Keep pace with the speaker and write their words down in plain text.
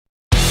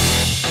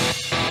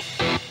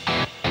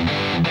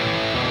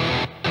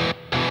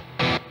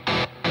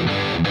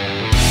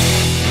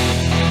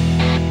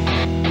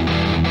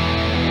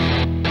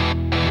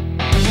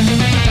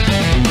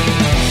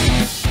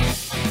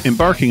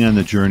Embarking on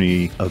the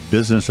journey of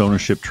business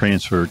ownership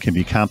transfer can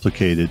be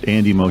complicated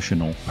and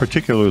emotional,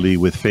 particularly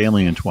with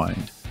family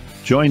entwined.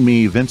 Join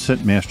me,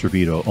 Vincent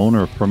Mastrovito,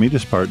 owner of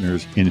Prometheus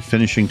Partners, in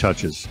Finishing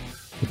Touches,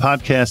 the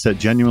podcast that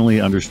genuinely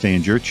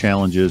understands your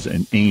challenges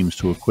and aims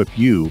to equip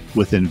you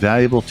with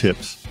invaluable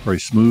tips for a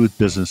smooth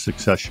business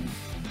succession.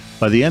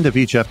 By the end of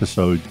each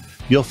episode,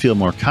 you'll feel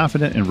more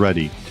confident and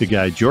ready to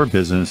guide your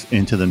business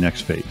into the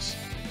next phase.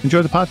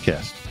 Enjoy the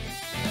podcast.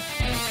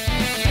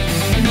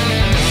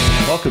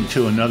 Welcome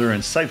to another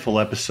insightful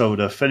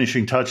episode of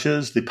Finishing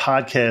Touches, the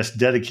podcast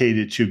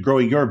dedicated to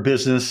growing your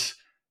business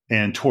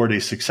and toward a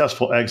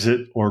successful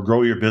exit, or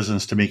grow your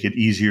business to make it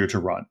easier to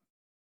run.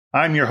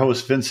 I'm your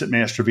host, Vincent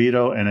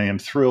Mastrovito, and I am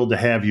thrilled to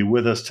have you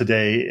with us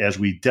today as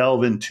we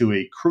delve into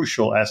a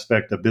crucial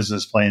aspect of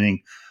business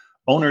planning,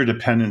 owner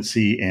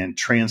dependency, and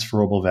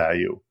transferable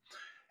value.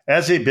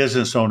 As a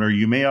business owner,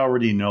 you may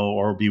already know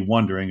or be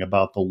wondering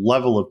about the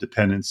level of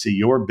dependency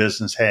your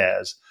business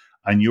has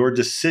on your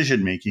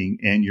decision-making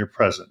and your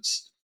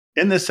presence.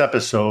 In this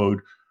episode,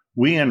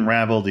 we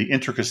unravel the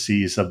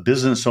intricacies of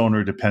business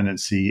owner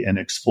dependency and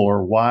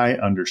explore why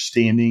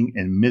understanding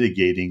and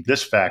mitigating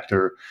this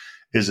factor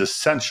is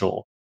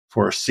essential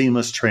for a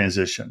seamless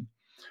transition.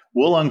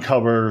 We'll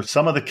uncover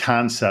some of the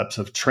concepts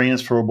of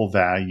transferable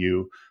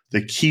value,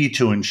 the key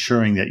to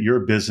ensuring that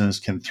your business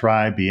can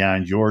thrive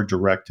beyond your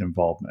direct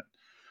involvement.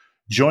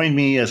 Join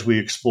me as we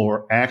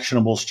explore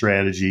actionable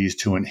strategies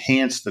to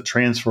enhance the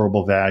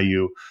transferable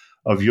value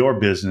of your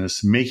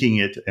business, making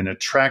it an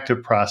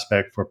attractive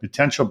prospect for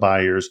potential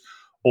buyers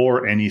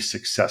or any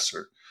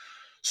successor.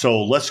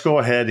 So let's go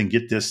ahead and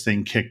get this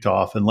thing kicked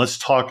off. And let's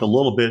talk a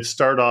little bit,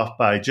 start off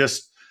by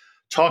just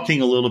talking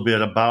a little bit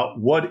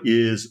about what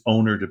is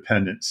owner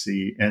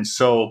dependency. And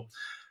so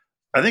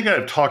I think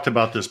I've talked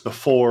about this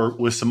before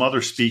with some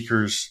other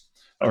speakers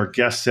or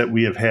guests that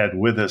we have had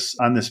with us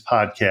on this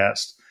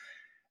podcast.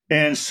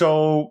 And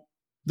so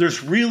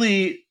there's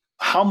really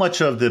how much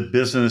of the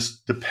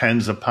business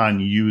depends upon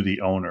you,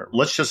 the owner.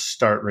 Let's just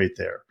start right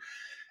there.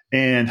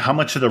 And how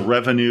much of the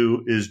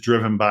revenue is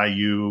driven by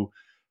you?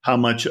 How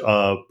much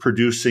of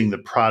producing the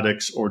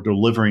products or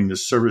delivering the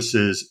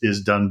services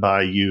is done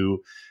by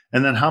you?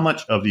 And then how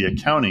much of the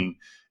accounting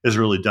is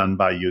really done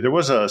by you? There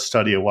was a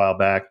study a while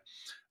back,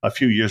 a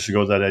few years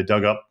ago, that I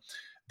dug up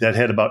that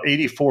had about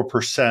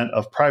 84%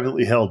 of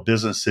privately held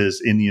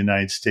businesses in the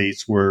United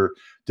States were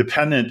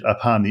dependent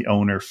upon the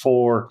owner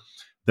for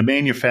the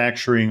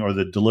manufacturing or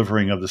the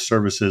delivering of the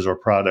services or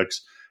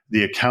products,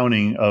 the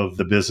accounting of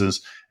the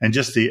business, and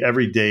just the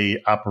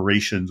everyday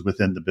operations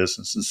within the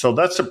business. And so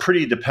that's a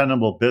pretty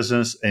dependable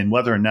business. And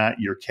whether or not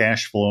you're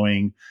cash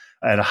flowing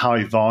at a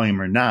high volume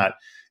or not,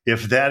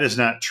 if that is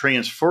not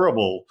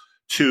transferable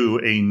to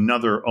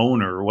another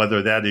owner,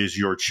 whether that is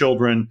your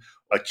children,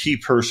 a key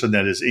person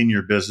that is in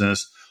your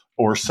business,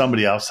 or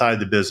somebody outside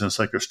the business,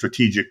 like a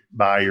strategic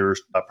buyer,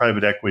 a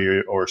private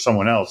equity, or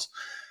someone else,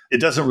 it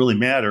doesn't really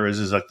matter.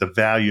 Is like the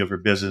value of your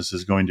business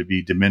is going to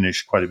be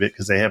diminished quite a bit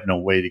because they have no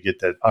way to get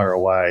that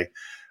ROI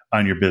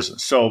on your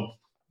business. So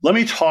let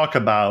me talk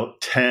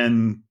about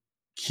 10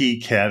 key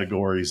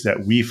categories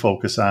that we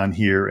focus on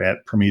here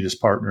at Prometheus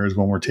Partners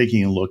when we're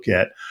taking a look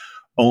at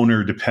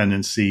owner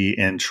dependency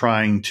and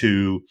trying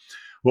to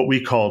what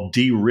we call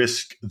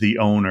de-risk the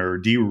owner,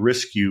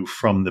 de-risk you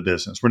from the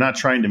business. We're not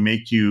trying to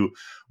make you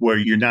where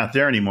you're not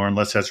there anymore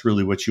unless that's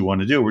really what you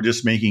want to do. We're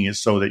just making it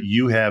so that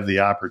you have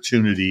the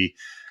opportunity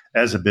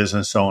as a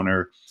business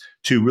owner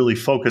to really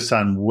focus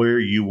on where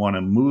you want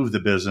to move the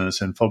business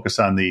and focus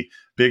on the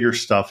bigger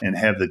stuff and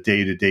have the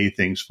day-to-day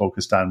things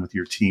focused on with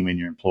your team and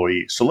your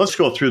employees. So let's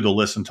go through the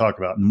list and talk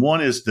about it. And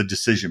one is the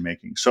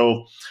decision-making.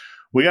 So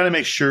we got to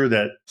make sure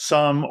that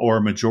some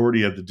or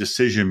majority of the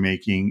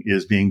decision-making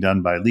is being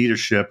done by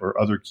leadership or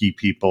other key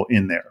people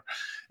in there.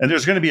 And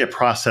there's going to be a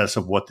process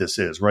of what this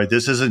is, right?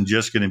 This isn't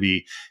just going to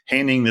be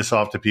handing this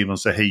off to people and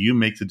say, hey, you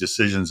make the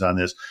decisions on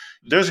this.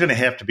 There's going to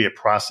have to be a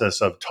process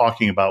of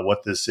talking about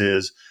what this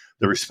is,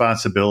 the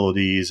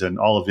responsibilities, and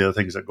all of the other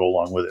things that go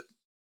along with it.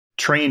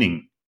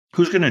 Training.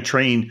 Who's going to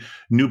train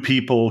new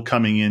people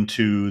coming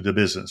into the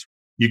business?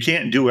 You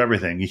can't do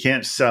everything. You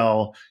can't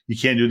sell. You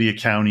can't do the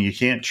accounting. You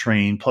can't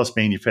train, plus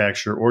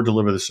manufacture or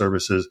deliver the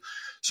services.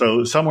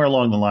 So somewhere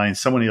along the line,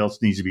 somebody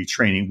else needs to be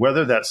training,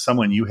 whether that's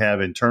someone you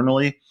have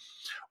internally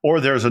or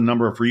there's a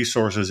number of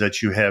resources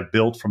that you have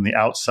built from the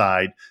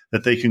outside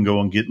that they can go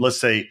and get, let's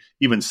say,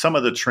 even some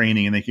of the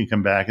training, and they can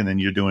come back and then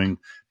you're doing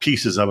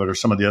pieces of it, or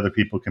some of the other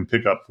people can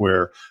pick up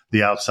where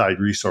the outside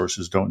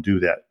resources don't do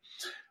that.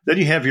 Then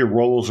you have your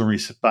roles and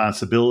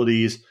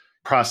responsibilities,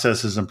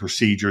 processes and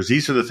procedures.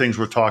 These are the things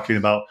we're talking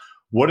about.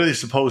 What are they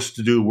supposed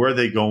to do? Where are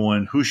they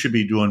going? Who should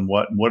be doing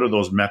what? What are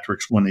those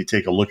metrics when they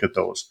take a look at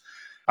those?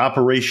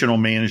 Operational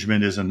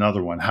management is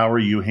another one. How are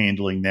you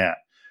handling that?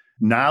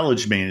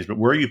 Knowledge management.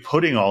 Where are you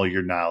putting all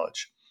your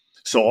knowledge?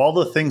 So all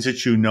the things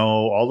that you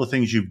know, all the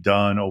things you've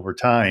done over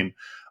time,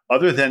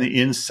 other than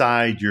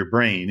inside your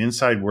brain,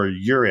 inside where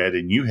you're at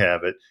and you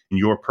have it in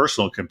your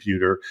personal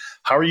computer,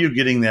 how are you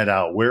getting that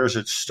out? Where is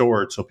it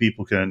stored so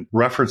people can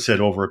reference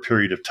it over a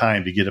period of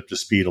time to get up to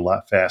speed a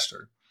lot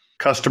faster?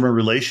 customer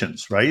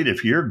relations, right?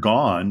 If you're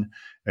gone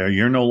or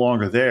you're no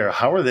longer there,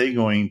 how are they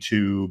going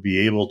to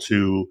be able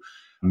to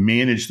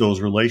manage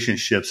those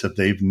relationships if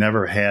they've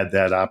never had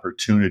that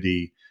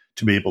opportunity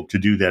to be able to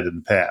do that in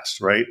the past,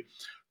 right?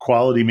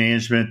 Quality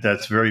management,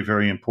 that's very,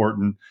 very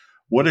important.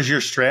 What is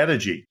your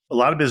strategy? A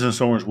lot of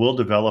business owners will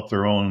develop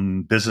their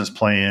own business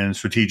plan,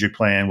 strategic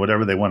plan,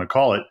 whatever they want to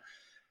call it,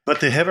 but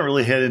they haven't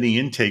really had any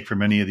intake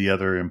from any of the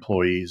other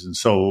employees. And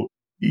so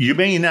you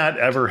may not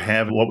ever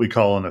have what we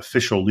call an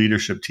official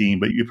leadership team,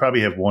 but you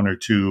probably have one or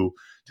two,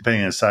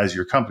 depending on the size of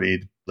your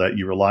company, that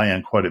you rely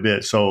on quite a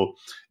bit. So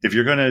if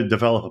you're going to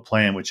develop a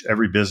plan, which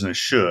every business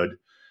should,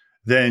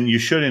 then you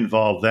should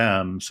involve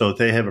them so that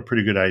they have a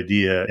pretty good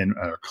idea and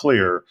are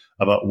clear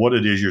about what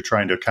it is you're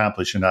trying to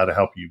accomplish and how to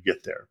help you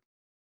get there.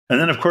 And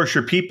then, of course,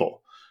 your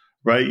people,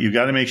 right? You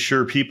got to make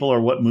sure people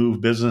are what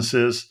move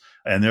businesses,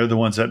 and they're the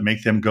ones that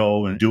make them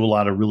go and do a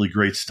lot of really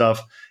great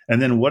stuff.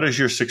 And then what is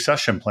your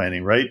succession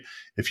planning, right?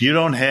 If you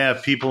don't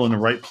have people in the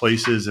right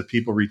places, if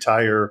people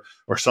retire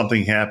or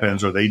something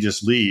happens or they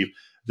just leave,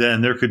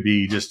 then there could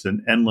be just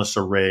an endless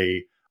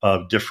array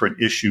of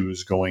different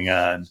issues going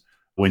on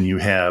when you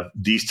have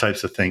these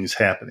types of things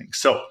happening.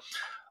 So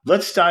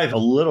let's dive a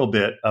little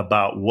bit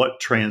about what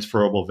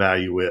transferable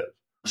value is.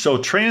 So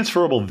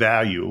transferable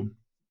value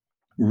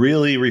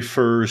really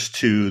refers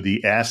to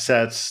the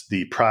assets,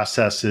 the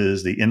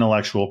processes, the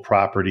intellectual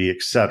property,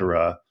 et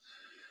cetera,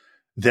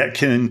 that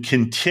can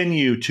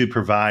continue to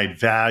provide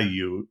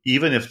value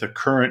even if the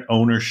current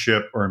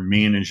ownership or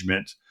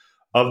management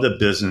of the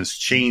business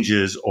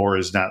changes or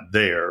is not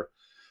there.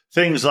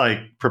 Things like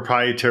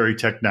proprietary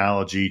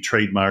technology,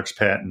 trademarks,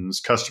 patents,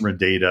 customer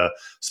data,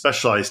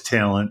 specialized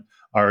talent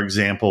are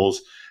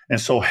examples.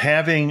 And so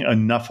having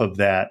enough of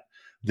that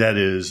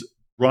is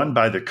run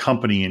by the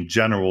company in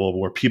general,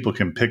 where people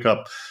can pick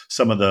up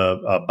some of the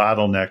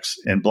bottlenecks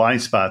and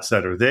blind spots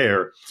that are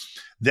there,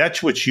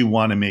 that's what you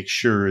want to make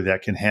sure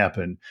that can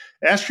happen.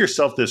 Ask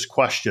yourself this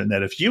question,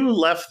 that if you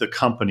left the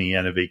company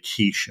on a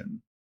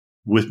vacation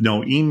with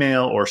no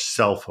email or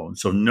cell phone,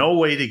 so no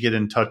way to get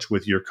in touch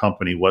with your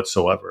company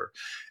whatsoever,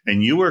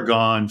 and you were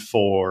gone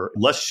for,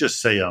 let's just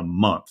say, a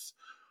month,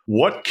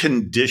 what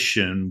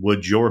condition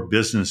would your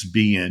business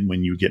be in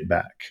when you get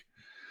back?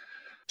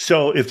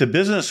 So if the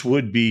business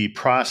would be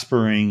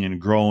prospering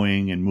and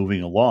growing and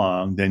moving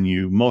along, then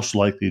you most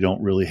likely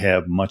don't really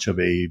have much of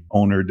a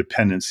owner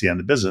dependency on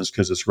the business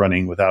because it's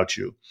running without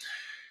you.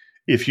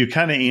 If you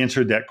kind of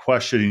answered that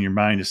question in your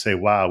mind to say,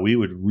 wow, we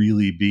would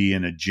really be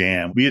in a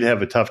jam, we'd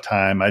have a tough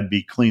time, I'd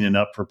be cleaning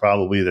up for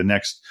probably the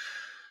next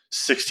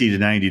 60 to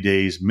 90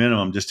 days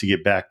minimum just to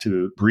get back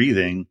to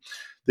breathing,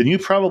 then you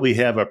probably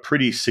have a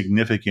pretty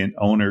significant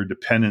owner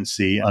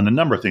dependency on a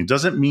number of things.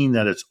 Doesn't mean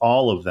that it's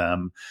all of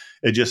them.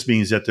 It just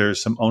means that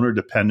there's some owner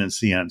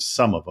dependency on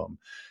some of them.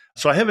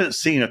 So I haven't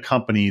seen a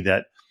company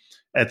that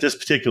at this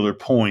particular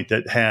point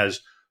that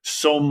has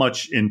so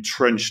much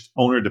entrenched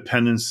owner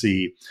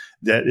dependency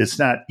that it's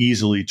not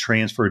easily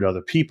transferred to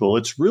other people.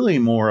 It's really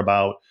more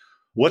about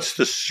what's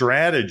the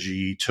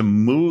strategy to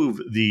move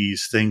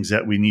these things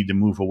that we need to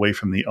move away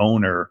from the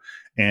owner,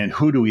 and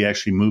who do we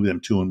actually move them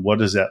to, and what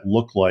does that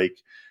look like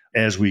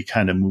as we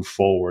kind of move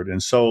forward.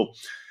 And so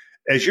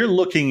as you're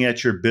looking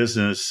at your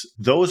business,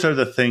 those are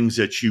the things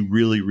that you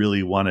really,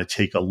 really want to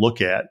take a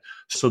look at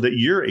so that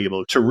you're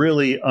able to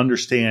really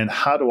understand,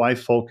 how do I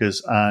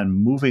focus on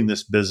moving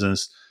this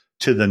business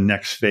to the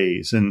next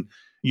phase? And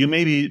you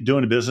may be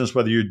doing a business,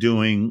 whether you're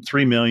doing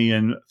 3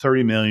 million,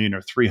 30 million,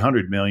 or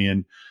 300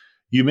 million,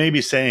 you may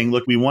be saying,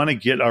 look, we want to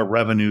get our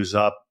revenues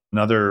up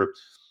another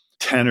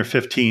 10 or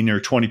 15 or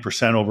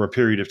 20% over a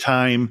period of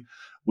time.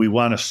 We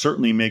want to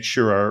certainly make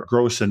sure our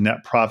gross and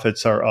net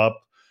profits are up.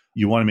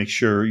 You want to make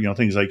sure,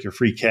 things like your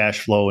free cash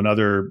flow and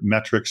other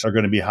metrics are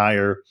going to be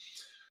higher.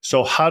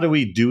 So how do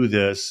we do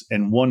this?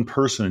 And one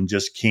person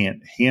just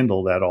can't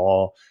handle that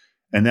all.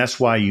 And that's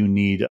why you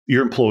need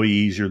your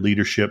employees, your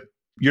leadership,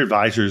 your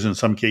advisors in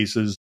some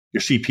cases,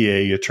 your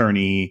CPA,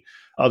 attorney,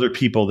 other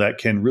people that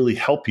can really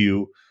help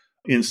you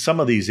in some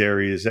of these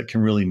areas that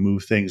can really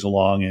move things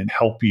along and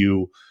help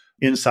you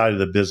inside of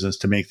the business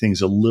to make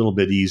things a little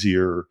bit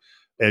easier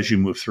as you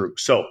move through.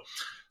 So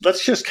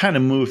let's just kind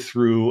of move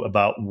through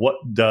about what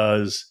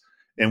does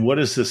and what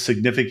is the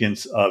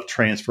significance of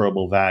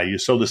transferable value.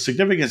 So the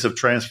significance of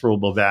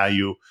transferable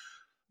value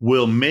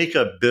will make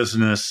a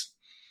business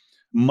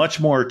much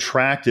more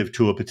attractive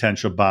to a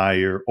potential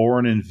buyer or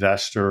an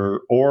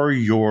investor or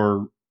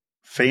your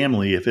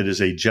family if it is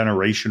a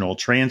generational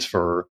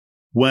transfer,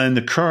 when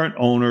the current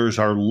owners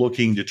are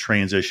looking to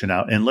transition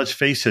out. And let's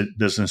face it,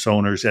 business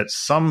owners, at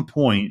some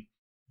point,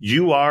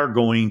 you are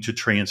going to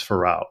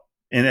transfer out.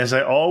 And as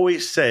I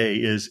always say,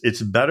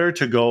 it's better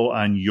to go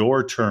on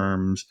your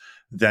terms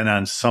than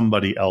on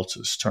somebody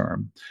else's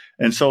term.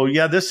 And so,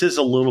 yeah, this is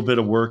a little bit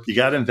of work. You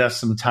got to invest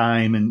some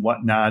time and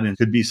whatnot, and it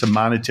could be some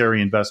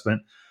monetary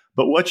investment.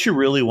 But what you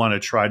really want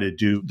to try to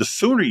do, the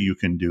sooner you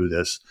can do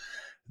this,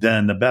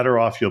 then the better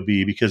off you'll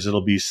be, because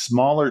it'll be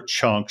smaller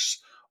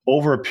chunks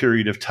over a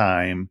period of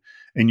time.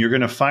 And you're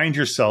going to find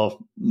yourself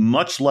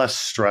much less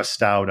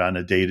stressed out on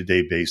a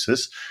day-to-day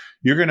basis.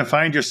 you're going to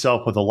find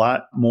yourself with a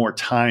lot more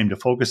time to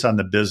focus on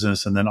the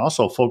business and then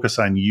also focus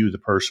on you, the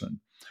person.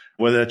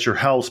 Whether that's your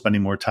health,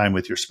 spending more time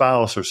with your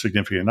spouse or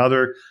significant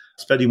other,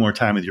 spending more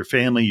time with your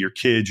family, your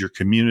kids, your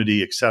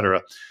community,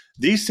 etc.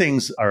 These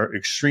things are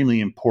extremely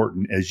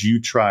important as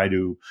you try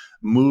to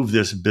move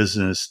this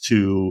business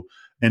to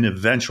an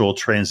eventual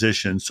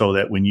transition so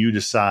that when you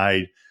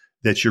decide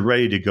that you're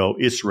ready to go,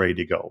 it's ready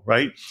to go,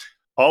 right?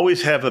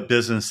 Always have a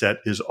business that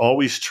is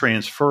always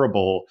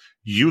transferable.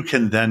 You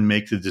can then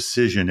make the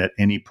decision at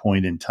any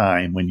point in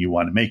time when you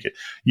want to make it.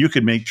 You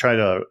could try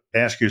to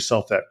ask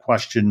yourself that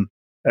question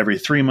every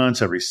 3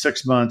 months, every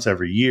 6 months,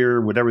 every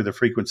year, whatever the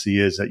frequency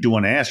is that you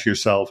want to ask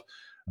yourself.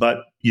 But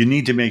you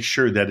need to make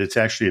sure that it's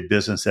actually a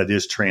business that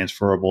is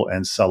transferable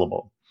and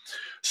sellable.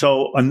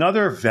 So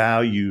another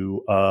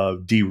value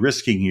of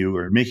de-risking you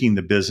or making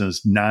the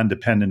business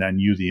non-dependent on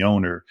you, the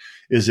owner,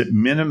 is it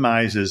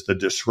minimizes the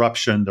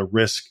disruption, the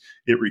risk.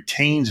 It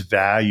retains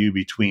value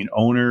between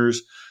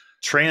owners.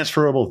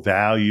 Transferable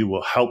value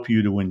will help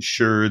you to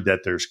ensure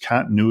that there's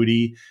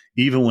continuity,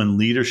 even when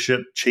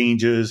leadership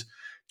changes,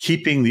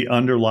 keeping the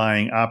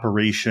underlying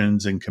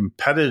operations and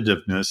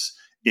competitiveness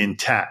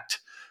intact.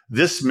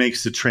 This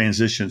makes the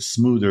transition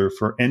smoother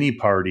for any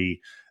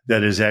party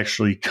that is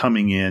actually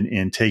coming in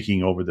and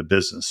taking over the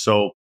business.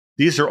 So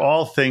these are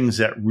all things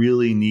that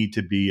really need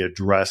to be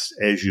addressed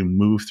as you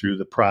move through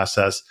the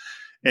process.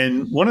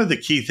 And one of the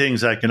key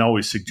things I can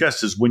always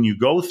suggest is when you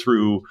go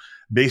through,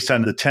 based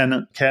on the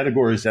 10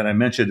 categories that I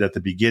mentioned at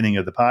the beginning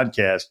of the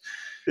podcast,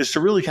 is to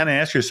really kind of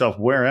ask yourself,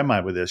 where am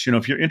I with this?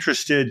 If you're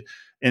interested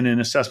in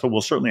an assessment,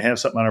 we'll certainly have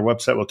something on our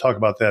website. We'll talk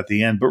about that at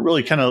the end, but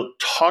really kind of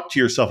talk to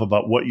yourself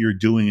about what you're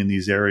doing in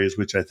these areas,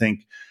 which I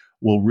think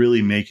will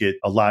really make it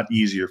a lot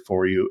easier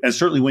for you. And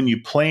certainly when you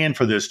plan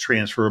for this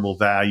transferable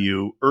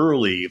value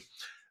early,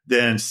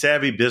 then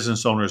savvy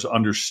business owners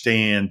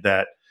understand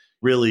that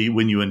really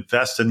when you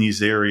invest in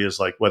these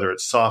areas, like whether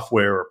it's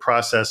software or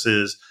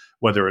processes,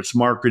 whether it's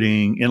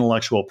marketing,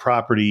 intellectual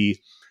property,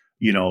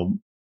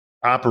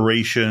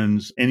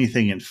 operations,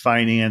 anything in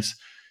finance,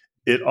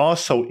 it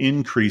also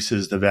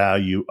increases the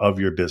value of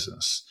your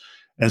business.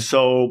 And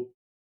so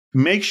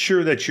make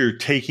sure that you're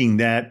taking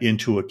that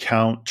into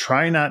account.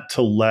 Try not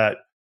to let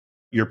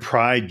your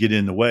pride get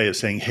in the way of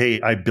saying, hey,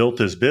 I built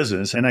this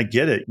business. And I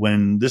get it.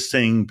 When this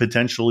thing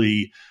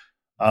potentially,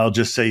 I'll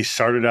just say,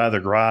 started out of the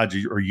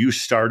garage or you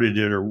started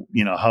it or,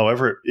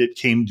 however it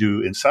came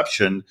to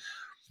inception,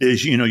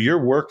 is,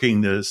 you're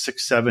working the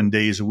 6-7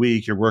 days a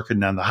week. You're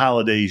working on the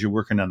holidays. You're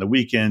working on the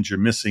weekends. You're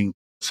missing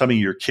some of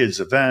your kids'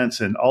 events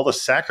and all the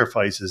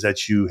sacrifices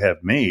that you have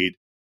made.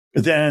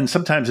 Then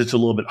sometimes it's a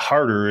little bit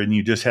harder and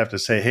you just have to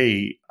say,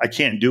 hey, I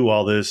can't do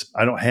all this.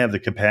 I don't have the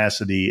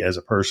capacity as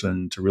a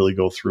person to really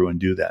go through and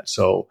do that.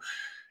 So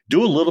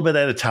do a little bit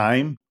at a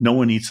time. No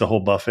one eats the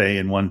whole buffet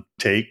in one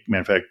take.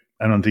 Matter of fact,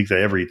 I don't think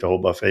they ever eat the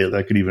whole buffet.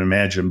 I could even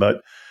imagine.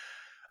 But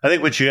I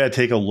think what you got to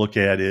take a look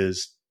at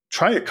is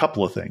try a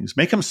couple of things.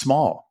 Make them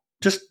small.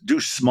 Just do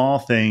small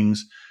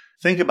things.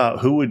 Think about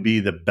who would be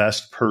the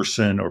best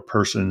person or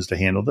persons to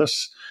handle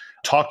this.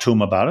 Talk to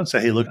them about it and say,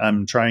 hey, look,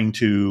 I'm trying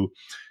to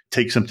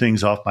take some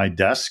things off my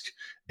desk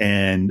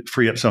and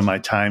free up some of my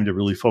time to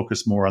really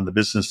focus more on the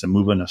business and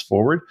moving us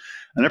forward.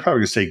 And they're probably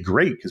going to say,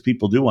 great, because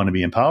people do want to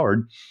be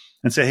empowered,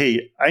 and say,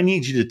 hey, I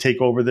need you to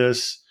take over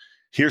this.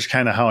 Here's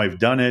kind of how I've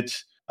done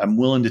it. I'm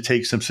willing to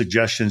take some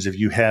suggestions if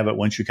you have it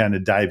once you kind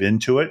of dive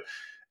into it.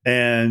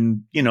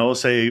 And,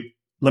 say,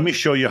 let me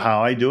show you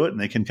how I do it. And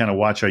they can kind of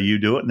watch how you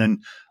do it and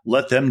then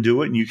let them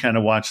do it. And you kind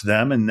of watch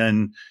them. And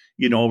then,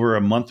 over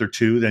a month or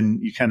two, then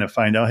you kind of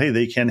find out, hey,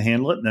 they can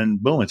handle it. And then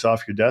boom, it's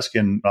off your desk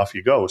and off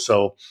you go.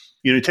 So,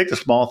 take the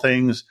small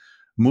things,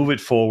 move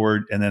it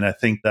forward. And then I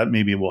think that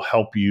maybe will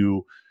help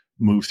you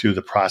move through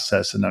the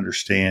process and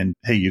understand,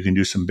 hey, you can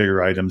do some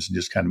bigger items and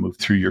just kind of move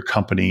through your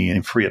company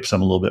and free up a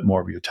little bit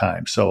more of your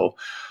time. So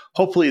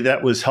hopefully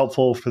that was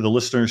helpful for the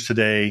listeners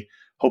today.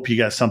 Hope you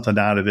got something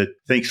out of it.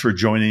 Thanks for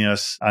joining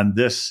us on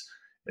this.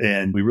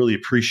 And we really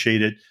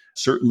appreciate it.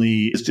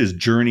 Certainly, it's this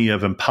journey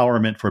of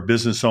empowerment for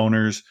business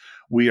owners.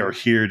 We are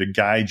here to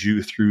guide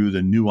you through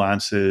the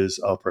nuances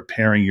of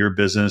preparing your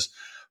business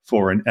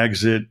for an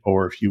exit,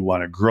 or if you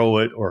want to grow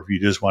it, or if you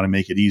just want to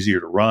make it easier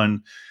to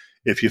run.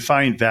 If you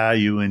find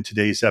value in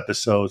today's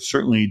episode,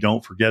 certainly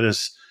don't forget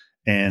us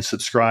and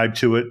subscribe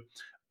to it.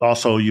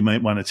 Also, you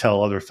might want to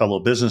tell other fellow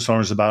business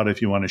owners about it.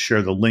 If you want to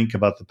share the link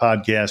about the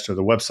podcast or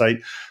the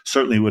website,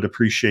 certainly would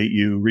appreciate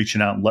you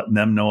reaching out and letting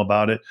them know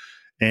about it.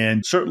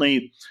 And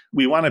certainly,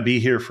 we want to be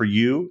here for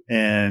you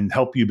and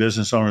help you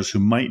business owners who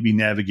might be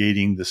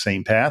navigating the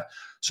same path.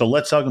 So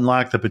let's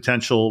unlock the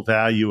potential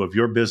value of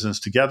your business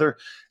together,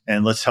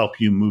 and let's help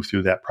you move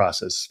through that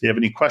process. If you have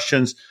any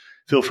questions,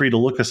 feel free to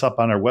look us up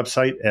on our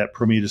website at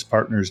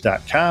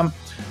prometheuspartners.com.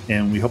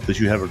 And we hope that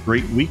you have a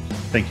great week.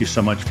 Thank you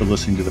so much for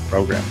listening to the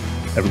program.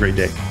 Have a great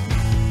day.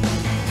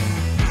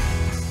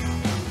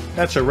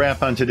 That's a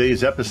wrap on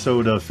today's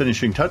episode of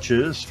Finishing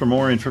Touches. For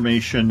more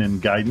information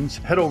and guidance,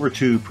 head over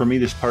to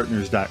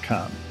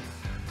prometheuspartners.com.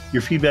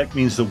 Your feedback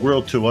means the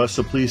world to us,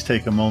 so please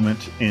take a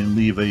moment and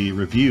leave a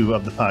review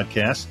of the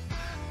podcast.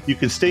 You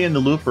can stay in the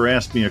loop or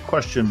ask me a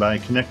question by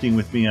connecting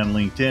with me on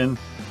LinkedIn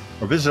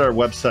or visit our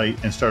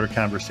website and start a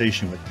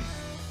conversation with me.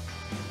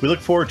 We look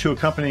forward to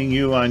accompanying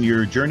you on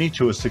your journey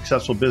to a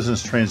successful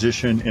business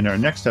transition in our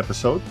next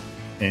episode,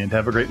 and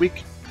have a great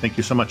week. Thank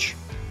you so much.